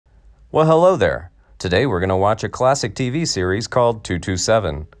Well, hello there. Today we're going to watch a classic TV series called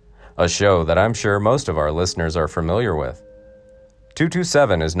 227, a show that I'm sure most of our listeners are familiar with.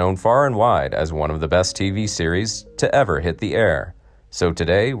 227 is known far and wide as one of the best TV series to ever hit the air. So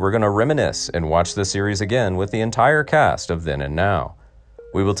today we're going to reminisce and watch the series again with the entire cast of Then and Now.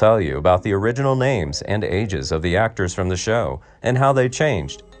 We will tell you about the original names and ages of the actors from the show and how they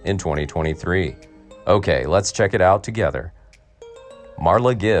changed in 2023. Okay, let's check it out together.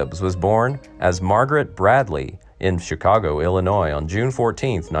 Marla Gibbs was born as Margaret Bradley in Chicago, Illinois on June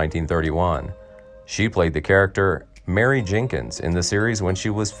 14, 1931. She played the character Mary Jenkins in the series when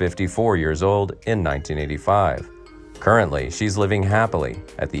she was 54 years old in 1985. Currently, she's living happily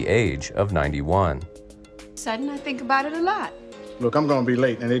at the age of 91. Sudden, I think about it a lot. Look, I'm gonna be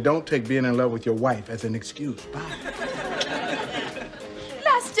late, and they don't take being in love with your wife as an excuse. Bye.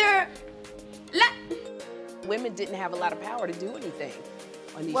 Lester! Women didn't have a lot of power to do anything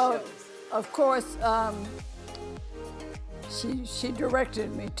on these well, shows. Of course, she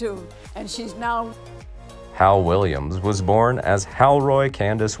directed me too, and she's now... Hal Williams was born as Halroy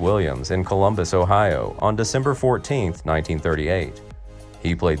Candace Williams in Columbus, Ohio on December 14, 1938.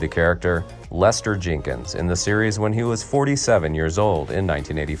 He played the character Lester Jenkins in the series when he was 47 years old in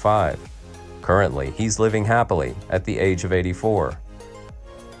 1985. Currently, he's living happily at the age of 84.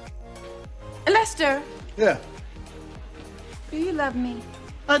 Lester! Yeah. Do you love me?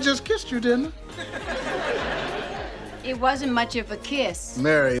 I just kissed you, didn't I? It wasn't much of a kiss.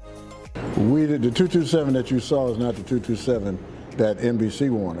 Mary. The 227 that you saw is not the 227 that NBC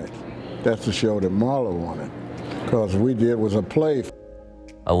wanted. That's the show that Marla wanted. Because we did was a play.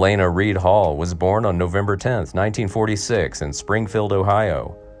 Alaina Reed Hall was born on November 10, 1946 in Springfield,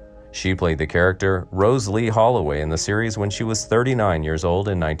 Ohio. She played the character Rose Lee Holloway in the series when she was 39 years old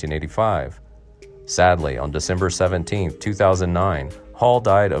in 1985. Sadly, on December 17, 2009, Hall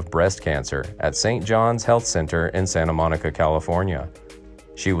died of breast cancer at St. John's Health Center in Santa Monica, California.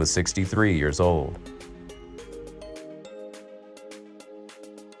 She was 63 years old.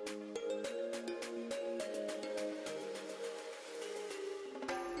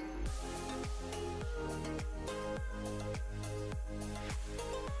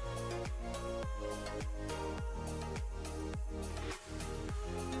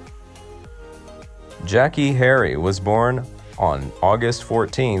 Jackée Harry was born on August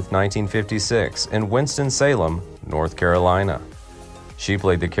 14, 1956 in Winston-Salem, North Carolina. She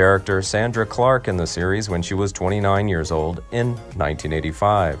played the character Sandra Clark in the series when she was 29 years old in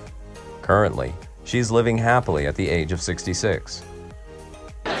 1985. Currently, she's living happily at the age of 66.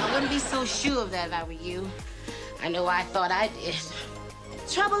 I wouldn't be so sure of that if I were you. I know I thought I did.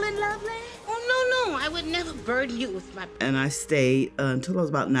 Trouble in Lovely? Oh, no, I would never burden you with my... And I stayed until I was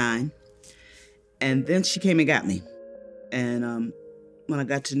about 9. And then she came and got me. And when I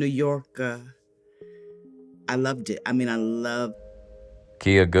got to New York, I loved it. I mean, I loved...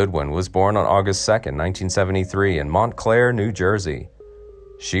 Kia Goodwin was born on August 2, 1973 in Montclair, New Jersey.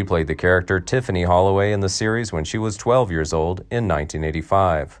 She played the character Tiffany Holloway in the series when she was 12 years old in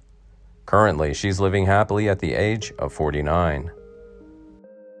 1985. Currently, she's living happily at the age of 49.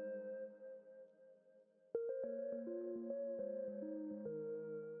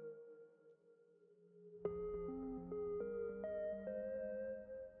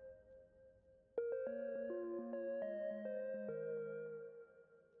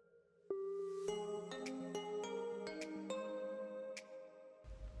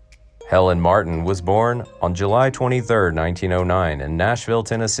 Helen Martin was born on July 23, 1909 in Nashville,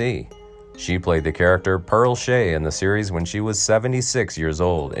 Tennessee. She played the character Pearl Shay in the series when she was 76 years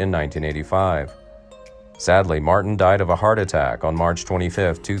old in 1985. Sadly, Martin died of a heart attack on March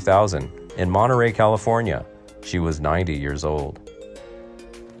 25, 2000 in Monterey, California. She was 90 years old.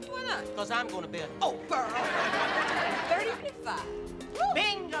 Why not? Because I'm going to be oh, girl. 30-55.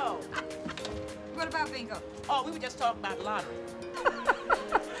 Bingo! What about bingo? Oh, we were just talking about lottery.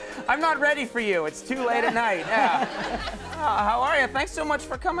 I'm not ready for you. It's too late at night. Yeah. How are you? Thanks so much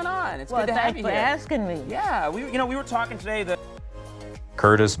for coming on. It's good to have you here. Thanks for asking me. Yeah, we were talking today that...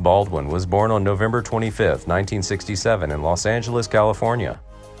 Curtis Baldwin was born on November 25, 1967 in Los Angeles, California.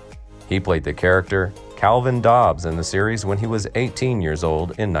 He played the character Calvin Dobbs in the series when he was 18 years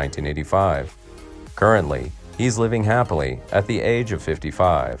old in 1985. Currently, he's living happily at the age of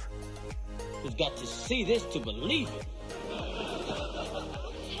 55. You've got to see this to believe it.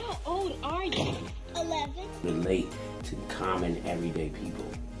 How old are you? 11. Relate to common, everyday people.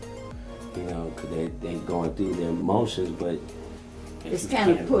 You know, because they're going through their emotions, but... It's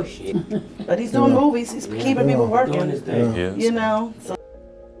kind of pushed. But he's doing movies. He's keeping people working. Doing his thing. You know? So.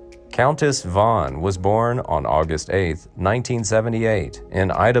 Countess Vaughn was born on August 8, 1978, in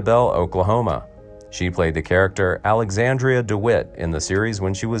Idabel, Oklahoma. She played the character Alexandria DeWitt in the series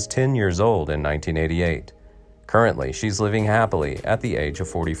when she was 10 years old in 1988. Currently, she's living happily at the age of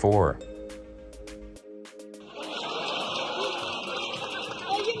 44.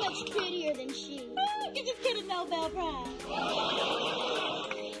 Oh, you're much prettier than she. You just get a Nobel Prize.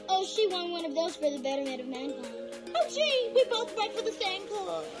 Oh, she won one of those for the betterment of mankind. Oh, gee, we both write for the same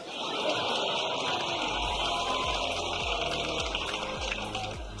cause.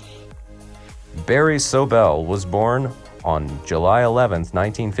 Barry Sobel was born on July 11,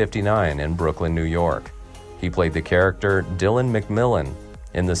 1959 in Brooklyn, New York. He played the character Dylan McMillan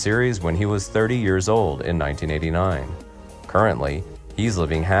in the series when he was 30 years old in 1989. Currently, he's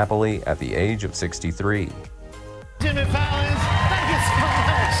living happily at the age of 63. Jimmy Fallons, thank you so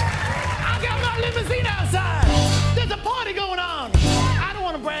much. I got my limousine outside. There's a party going on. I don't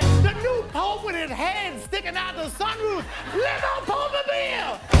want to brag. The new Pope with his head sticking out the sunroof. Limo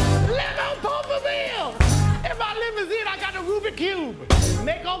Popemobile! Limo Popemobile! In my limousine, I got a Rubik's Cube.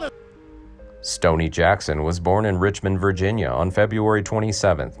 Make all the... Stoney Jackson was born in Richmond, Virginia on February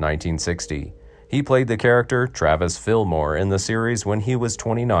 27, 1960. He played the character Travis Fillmore in the series when he was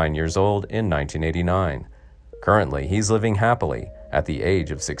 29 years old in 1989. Currently, he's living happily at the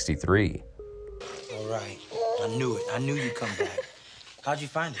age of 63. All right. I knew it. I knew you'd come back. How'd you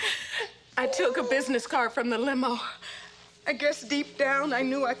find it? I took a business card from the limo. I guess deep down I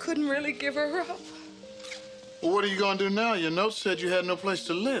knew I couldn't really give her up. Well, what are you going to do now? Your note said you had no place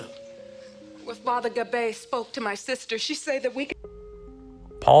to live. When Father Gabbay spoke to my sister, she said that we could...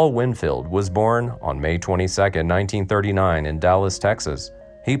 Paul Winfield was born on May 22, 1939 in Dallas, Texas.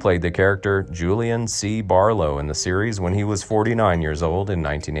 He played the character Julian C. Barlow in the series when he was 49 years old in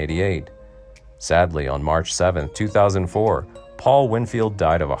 1988. Sadly, on March 7, 2004, Paul Winfield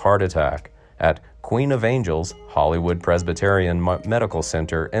died of a heart attack at Queen of Angels Hollywood Presbyterian Medical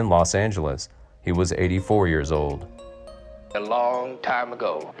Center in Los Angeles. He was 84 years old. A long time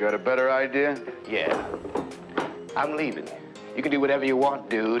ago. Got a better idea? Yeah. I'm leaving. You can do whatever you want,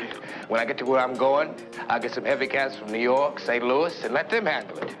 dude. When I get to where I'm going, I'll get some heavy cats from New York, St. Louis, and let them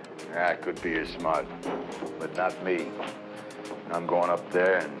handle it. That could be as smart, but not me. I'm going up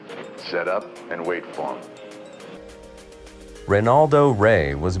there and set up and wait for him. Reynaldo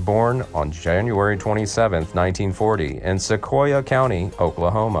Ray was born on January 27, 1940 in Sequoia County,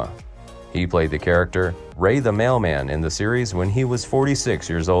 Oklahoma. He played the character Ray the Mailman in the series when he was 46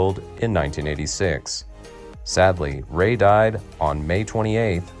 years old in 1986. Sadly, Ray died on May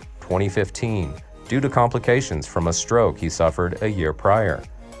 28, 2015, due to complications from a stroke he suffered a year prior.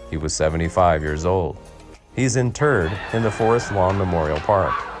 He was 75 years old. He's interred in the Forest Lawn Memorial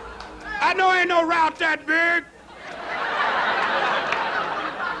Park. I know ain't no route that big.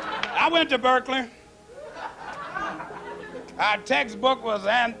 I went to Berkeley. Our textbook was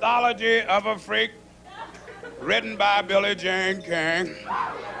Anthology of a Freak, written by Billie Jean King.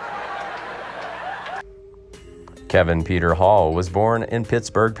 Kevin Peter Hall was born in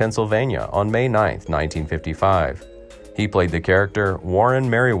Pittsburgh, Pennsylvania on May 9, 1955. He played the character Warren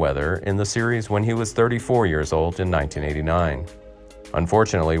Merriweather in the series when he was 34 years old in 1989.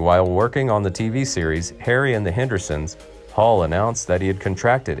 Unfortunately, while working on the TV series Harry and the Hendersons, Hall announced that he had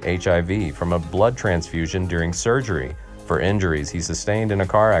contracted HIV from a blood transfusion during surgery for injuries he sustained in a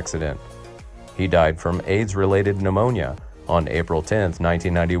car accident. He died from AIDS-related pneumonia on April 10,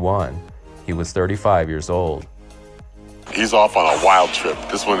 1991. He was 35 years old. He's off on a wild trip.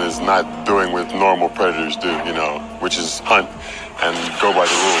 This one is not doing what normal predators do, which is hunt and go by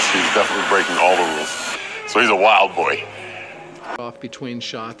the rules. He's definitely breaking all the rules. So he's a wild boy. Off between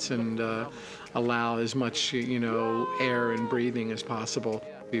shots and allow as much, air and breathing as possible.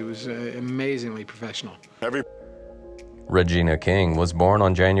 He was amazingly professional. Regina King was born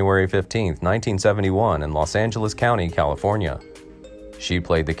on January 15, 1971 in Los Angeles County, California. She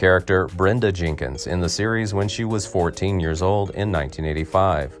played the character Brenda Jenkins in the series when she was 14 years old in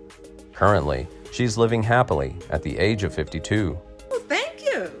 1985. Currently, she's living happily at the age of 52. Oh, thank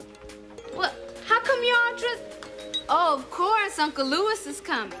you. Well, how come you all dressed? Oh, of course, Uncle Lewis is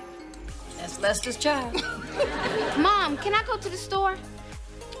coming. That's Lester's child. Mom, can I go to the store?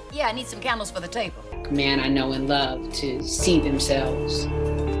 Yeah, I need some candles for the table. Man I know and love to see themselves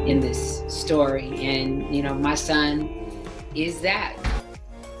in this story. And, my son is that.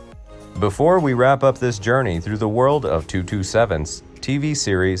 Before we wrap up this journey through the world of 227's TV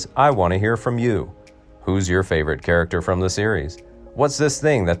series, I want to hear from you. Who's your favorite character from the series? What's this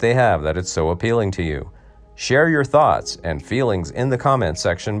thing that they have that is so appealing to you? Share your thoughts and feelings in the comments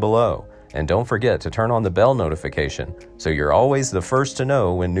section below. And don't forget to turn on the bell notification so you're always the first to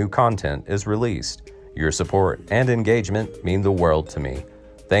know when new content is released. Your support and engagement mean the world to me.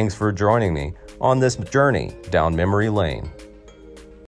 Thanks for joining me on this journey down memory lane.